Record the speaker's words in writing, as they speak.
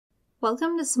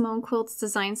Welcome to Simone Quilt's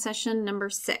design session number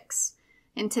 6.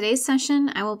 In today's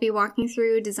session, I will be walking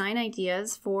through design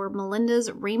ideas for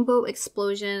Melinda's Rainbow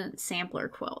Explosion sampler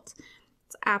quilt.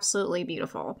 It's absolutely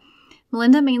beautiful.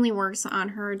 Melinda mainly works on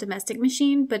her domestic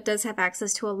machine, but does have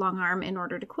access to a long arm in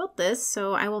order to quilt this,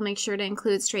 so I will make sure to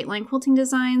include straight line quilting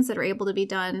designs that are able to be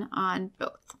done on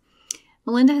both.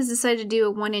 Melinda has decided to do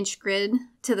a 1-inch grid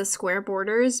to the square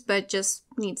borders, but just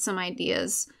needs some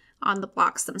ideas on the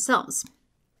blocks themselves.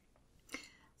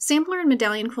 Sampler and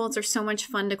medallion quilts are so much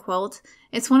fun to quilt.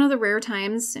 It's one of the rare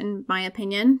times, in my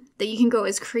opinion, that you can go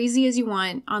as crazy as you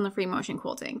want on the free motion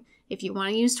quilting. If you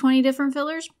want to use 20 different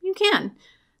fillers, you can,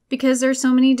 because there are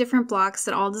so many different blocks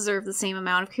that all deserve the same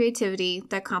amount of creativity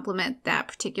that complement that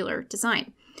particular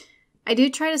design. I do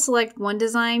try to select one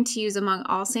design to use among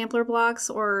all sampler blocks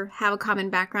or have a common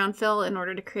background fill in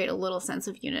order to create a little sense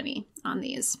of unity on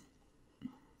these.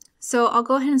 So I'll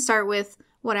go ahead and start with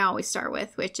what I always start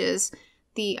with, which is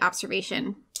the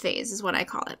observation phase is what I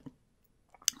call it.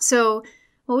 So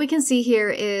what we can see here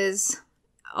is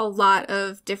a lot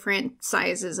of different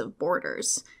sizes of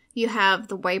borders. You have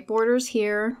the white borders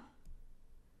here,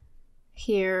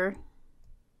 here,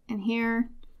 and here,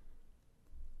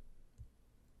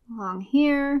 along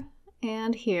here,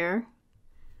 and here.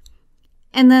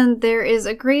 And then there is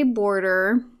a gray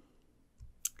border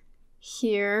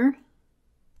here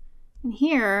and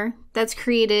here that's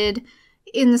created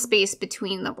in the space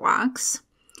between the blocks.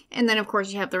 And then of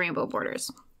course you have the rainbow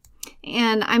borders.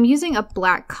 And I'm using a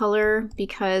black color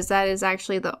because that is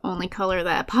actually the only color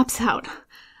that pops out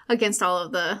against all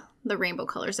of the rainbow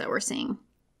colors that we're seeing.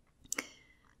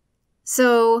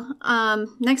 So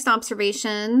next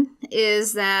observation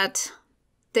is that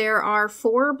there are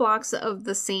 4 blocks of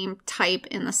the same type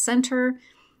in the center.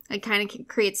 It kind of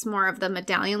creates more of the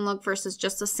medallion look versus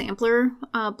just a sampler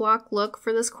block look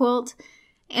for this quilt.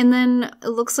 And then it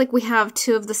looks like we have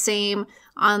 2 of the same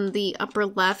on the upper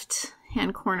left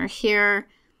hand corner here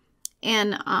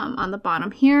and on the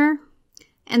bottom here.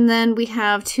 And then we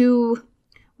have 2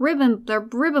 they're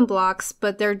ribbon blocks,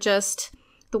 but they're just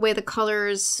the way the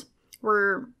colors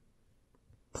were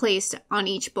placed on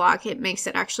each block. It makes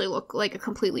it actually look like a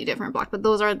completely different block, but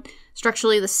those are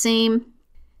structurally the same.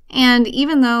 And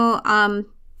even though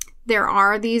there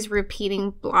are these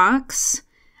repeating blocks,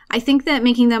 I think that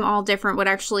making them all different would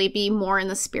actually be more in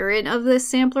the spirit of this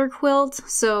sampler quilt,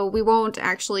 so we won't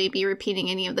actually be repeating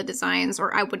any of the designs,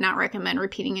 or I would not recommend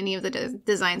repeating any of the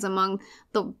designs among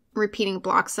the repeating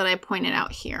blocks that I pointed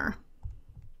out here.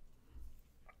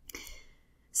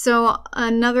 So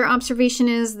another observation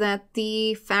is that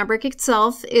the fabric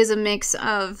itself is a mix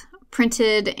of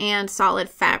printed and solid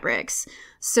fabrics,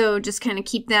 so just kind of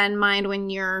keep that in mind when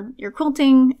you're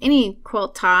quilting any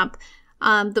quilt top.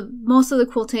 Most of the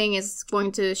quilting is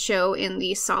going to show in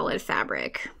the solid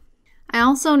fabric. I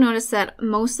also noticed that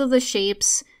most of the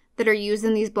shapes that are used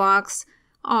in these blocks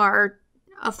are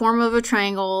a form of a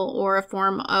triangle or a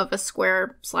form of a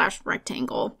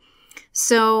square/rectangle.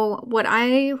 So what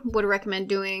I would recommend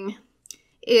doing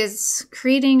is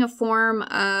creating a form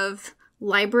of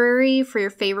library for your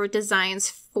favorite designs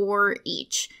for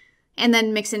each, and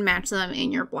then mix and match them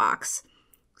in your blocks.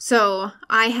 So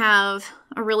I have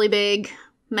a really big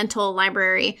mental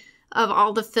library of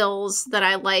all the fills that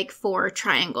I like for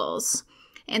triangles.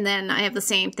 And then I have the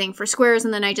same thing for squares,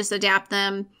 and then I just adapt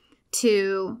them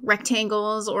to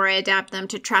rectangles, or I adapt them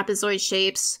to trapezoid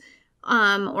shapes.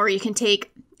 Or you can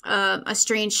take a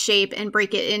strange shape and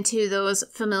break it into those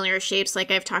familiar shapes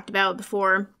like I've talked about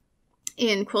before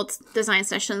in quilt design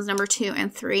sessions number 2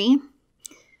 and 3.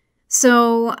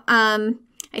 So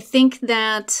I think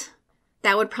that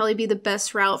would probably be the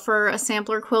best route for a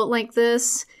sampler quilt like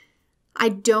this. I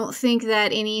don't think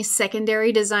that any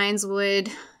secondary designs would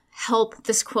help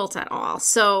this quilt at all.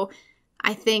 So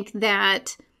I think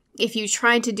that if you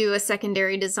tried to do a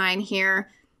secondary design here,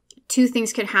 2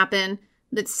 things could happen.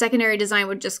 The secondary design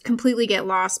would just completely get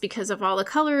lost because of all the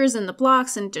colors and the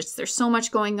blocks, and just there's so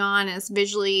much going on, and it's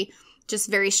visually just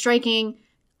very striking.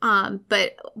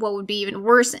 But what would be even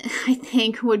worse, I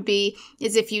think,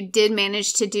 is if you did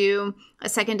manage to do a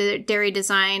secondary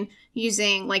design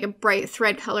using like a bright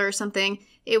thread color or something,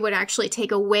 it would actually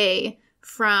take away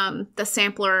from the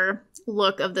sampler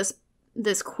look of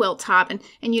this quilt top,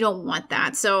 and you don't want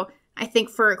that. So I think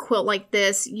for a quilt like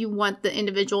this, you want the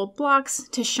individual blocks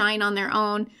to shine on their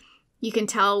own. You can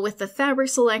tell with the fabric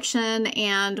selection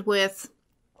and with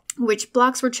which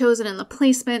blocks were chosen in the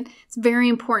placement. It's very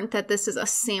important that this is a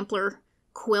sampler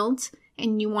quilt,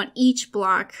 and you want each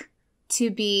block to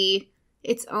be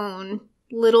its own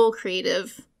little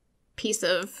creative piece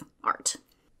of art.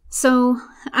 So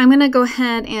I'm going to go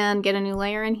ahead and get a new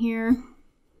layer in here.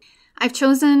 I've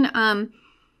chosen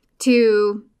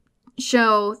to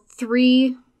show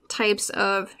 3 types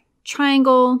of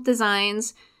triangle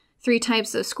designs, 3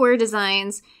 types of square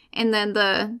designs, and then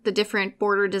the different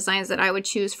border designs that I would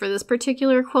choose for this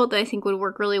particular quilt that I think would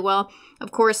work really well.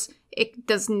 Of course, it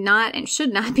does not and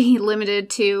should not be limited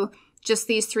to just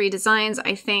these 3 designs.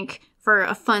 I think for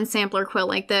a fun sampler quilt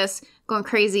like this, going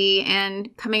crazy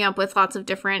and coming up with lots of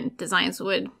different designs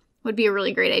would be a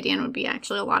really great idea and would be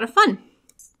actually a lot of fun.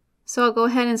 So I'll go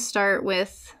ahead and start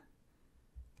with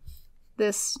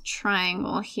this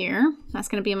triangle here. That's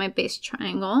going to be my base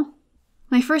triangle.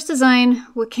 My first design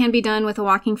can be done with a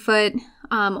walking foot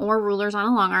or rulers on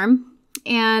a long arm.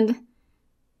 And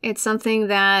it's something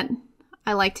that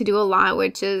I like to do a lot,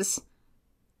 which is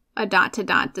a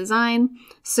dot-to-dot design.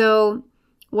 So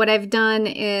what I've done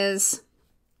is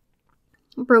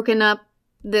broken up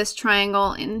this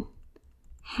triangle in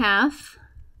half.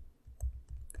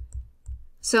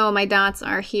 So my dots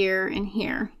are here and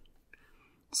here.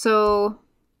 So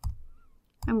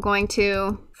I'm going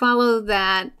to follow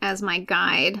that as my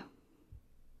guide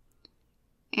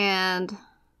and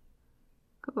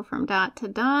go from dot to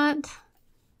dot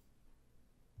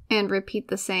and repeat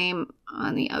the same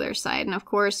on the other side. And of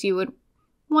course you would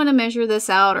want to measure this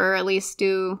out or at least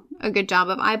do a good job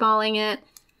of eyeballing it.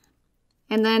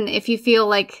 And then if you feel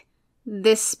like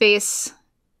this space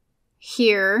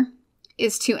here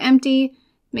is too empty,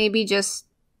 maybe just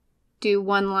do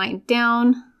 1 line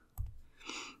down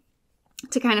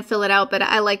to kind of fill it out, but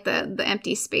I like the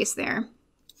empty space there.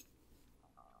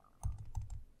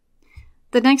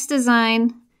 The next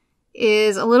design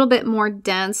is a little bit more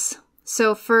dense.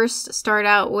 So first start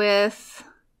out with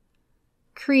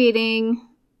creating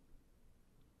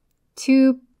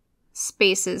 2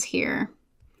 spaces here.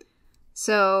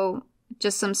 So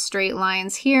just some straight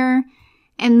lines here,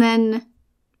 and then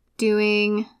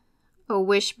doing a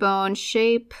wishbone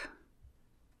shape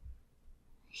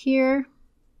here.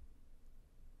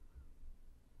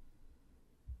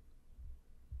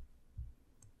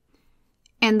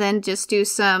 And then just do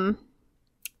some,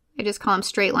 I just call them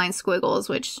straight line squiggles,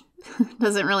 which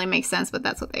doesn't really make sense, but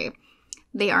that's what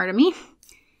they are to me.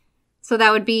 So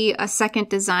that would be a second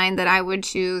design that I would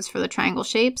choose for the triangle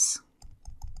shapes.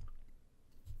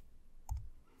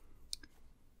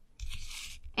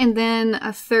 And then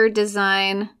a third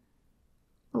design,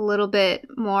 a little bit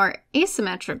more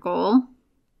asymmetrical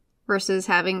versus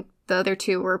having the other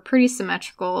 2 were pretty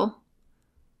symmetrical.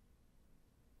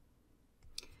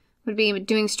 Would be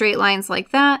doing straight lines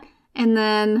like that, and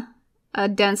then a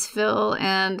dense fill.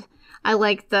 And I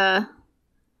like the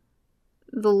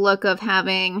look of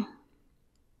having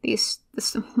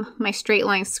my straight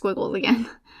line squiggles again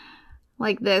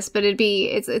like this, but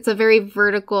it's a very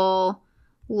vertical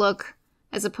look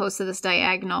as opposed to this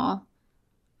diagonal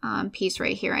piece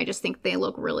right here. I just think they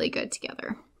look really good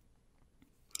together.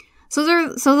 So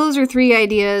those are 3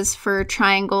 ideas for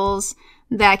triangles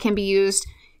that can be used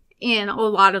in a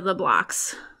lot of the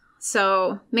blocks.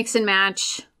 So mix and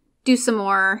match, do some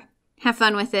more, have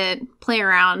fun with it, play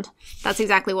around. That's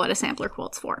exactly what a sampler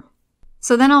quilt's for.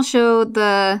 So then I'll show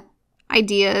the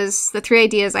 3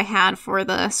 ideas I had for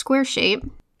the square shape.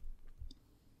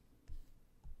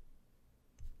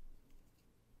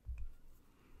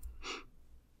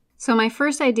 So my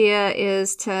first idea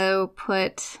is to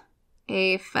put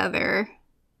a feather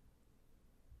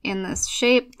in this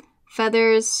shape.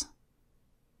 Feathers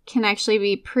can actually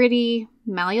be pretty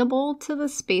malleable to the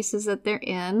spaces that they're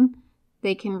in.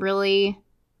 They can really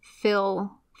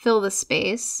fill the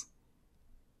space.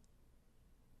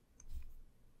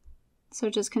 So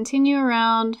just continue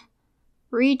around,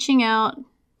 reaching out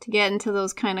to get into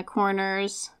those kind of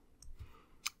corners,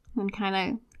 and kind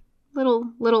of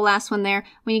little last one there.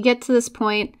 When you get to this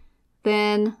point,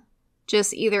 then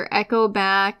just either echo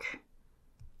back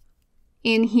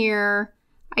in here.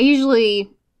 I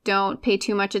usually don't pay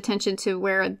too much attention to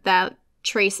where that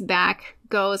trace back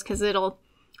goes because it'll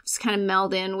just kind of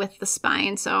meld in with the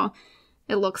spine, so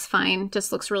it looks fine.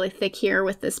 Just looks really thick here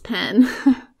with this pen.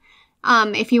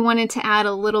 If you wanted to add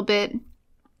a little bit,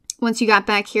 once you got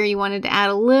back here, you wanted to add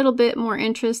a little bit more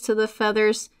interest to the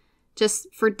feathers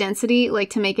just for density, like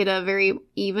to make it a very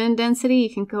even density, you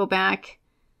can go back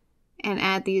and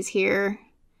add these here.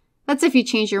 That's if you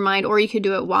change your mind, or you could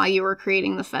do it while you were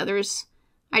creating the feathers.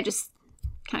 I just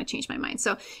kind of changed my mind,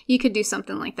 so you could do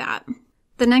something like that.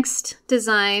 The next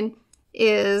design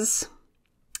is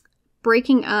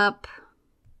breaking up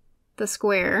the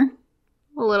square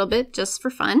a little bit just for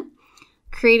fun,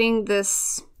 creating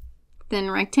this thin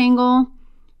rectangle,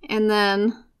 and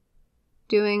then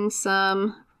doing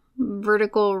some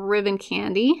vertical ribbon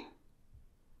candy.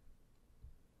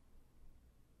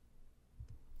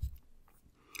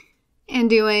 and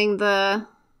doing the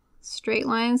straight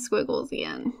line squiggles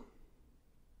again.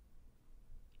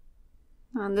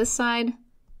 On this side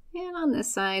and on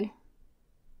this side.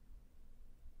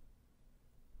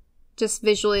 Just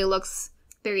visually looks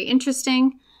very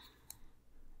interesting.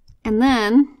 And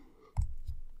then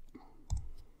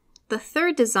the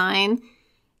third design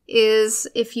is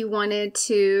if you wanted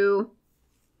to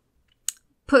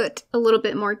put a little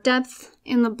bit more depth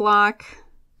in the block,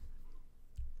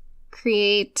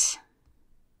 create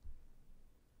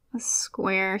a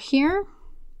square here,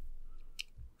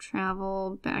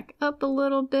 travel back up a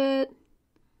little bit,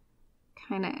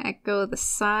 kind of echo the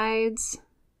sides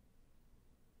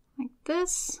like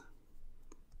this,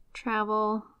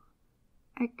 travel,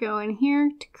 echo in here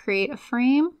to create a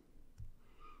frame,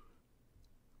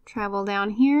 travel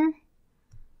down here,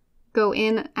 go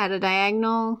in at a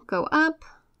diagonal, go up,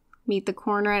 meet the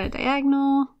corner at a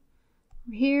diagonal,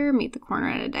 over here, meet the corner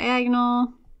at a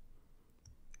diagonal,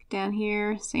 down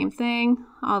here, same thing,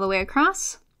 all the way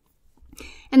across.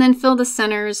 And then fill the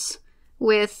centers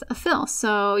with a fill.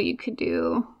 So you could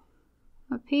do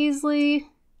a paisley,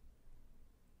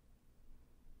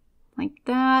 like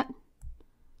that.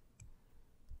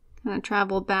 Kind of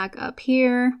travel back up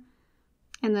here.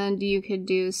 And then you could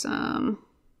do some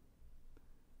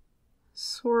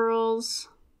swirls.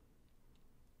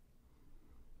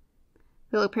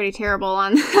 They look pretty terrible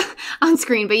on, on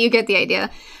screen, but you get the idea.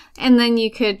 And then you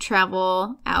could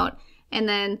travel out, and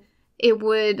then it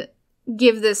would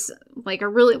give this like a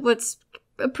really, what's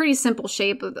a pretty simple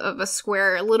shape of a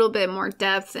square, a little bit more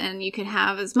depth, and you could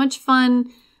have as much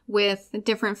fun with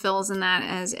different fills in that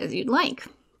as you'd like.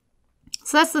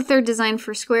 So that's the third design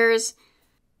for squares.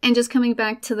 And just coming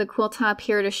back to the quilt top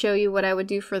here to show you what I would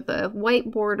do for the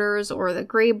white borders or the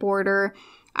gray border,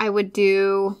 I would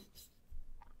do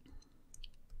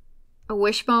a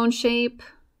wishbone shape,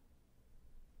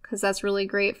 because that's really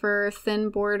great for thin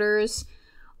borders,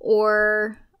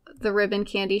 or the ribbon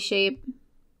candy shape.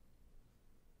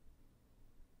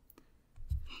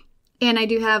 And I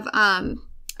do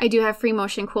have free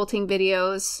motion quilting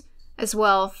videos as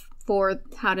well for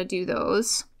how to do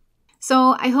those.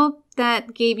 So I hope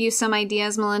that gave you some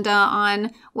ideas, Melinda,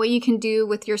 on what you can do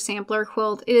with your sampler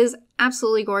quilt. It is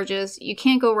absolutely gorgeous. You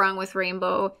can't go wrong with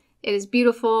rainbow. It is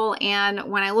beautiful, and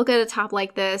when I look at a top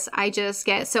like this, I just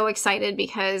get so excited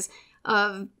because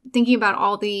of thinking about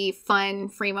all the fun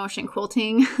free motion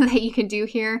quilting that you can do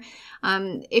here.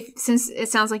 Since it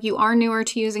sounds like you are newer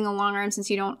to using a long arm,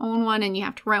 since you don't own one and you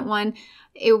have to rent one,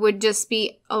 it would just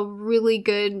be a really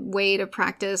good way to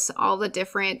practice all the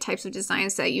different types of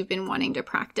designs that you've been wanting to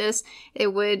practice.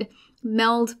 It would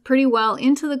meld pretty well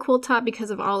into the quilt top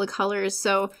because of all the colors,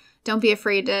 so don't be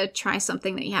afraid to try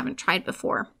something that you haven't tried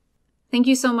before. Thank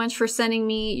you so much for sending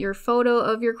me your photo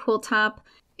of your quilt top.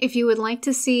 If you would like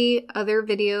to see other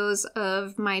videos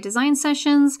of my design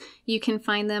sessions, you can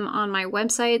find them on my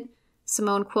website,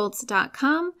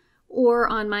 simonequilts.com, or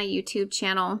on my YouTube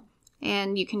channel.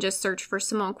 And you can just search for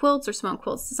Simone Quilts or Simone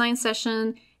Quilts Design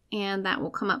Session, and that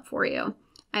will come up for you.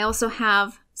 I also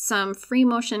have some free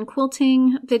motion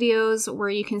quilting videos where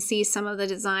you can see some of the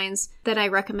designs that I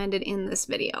recommended in this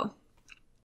video.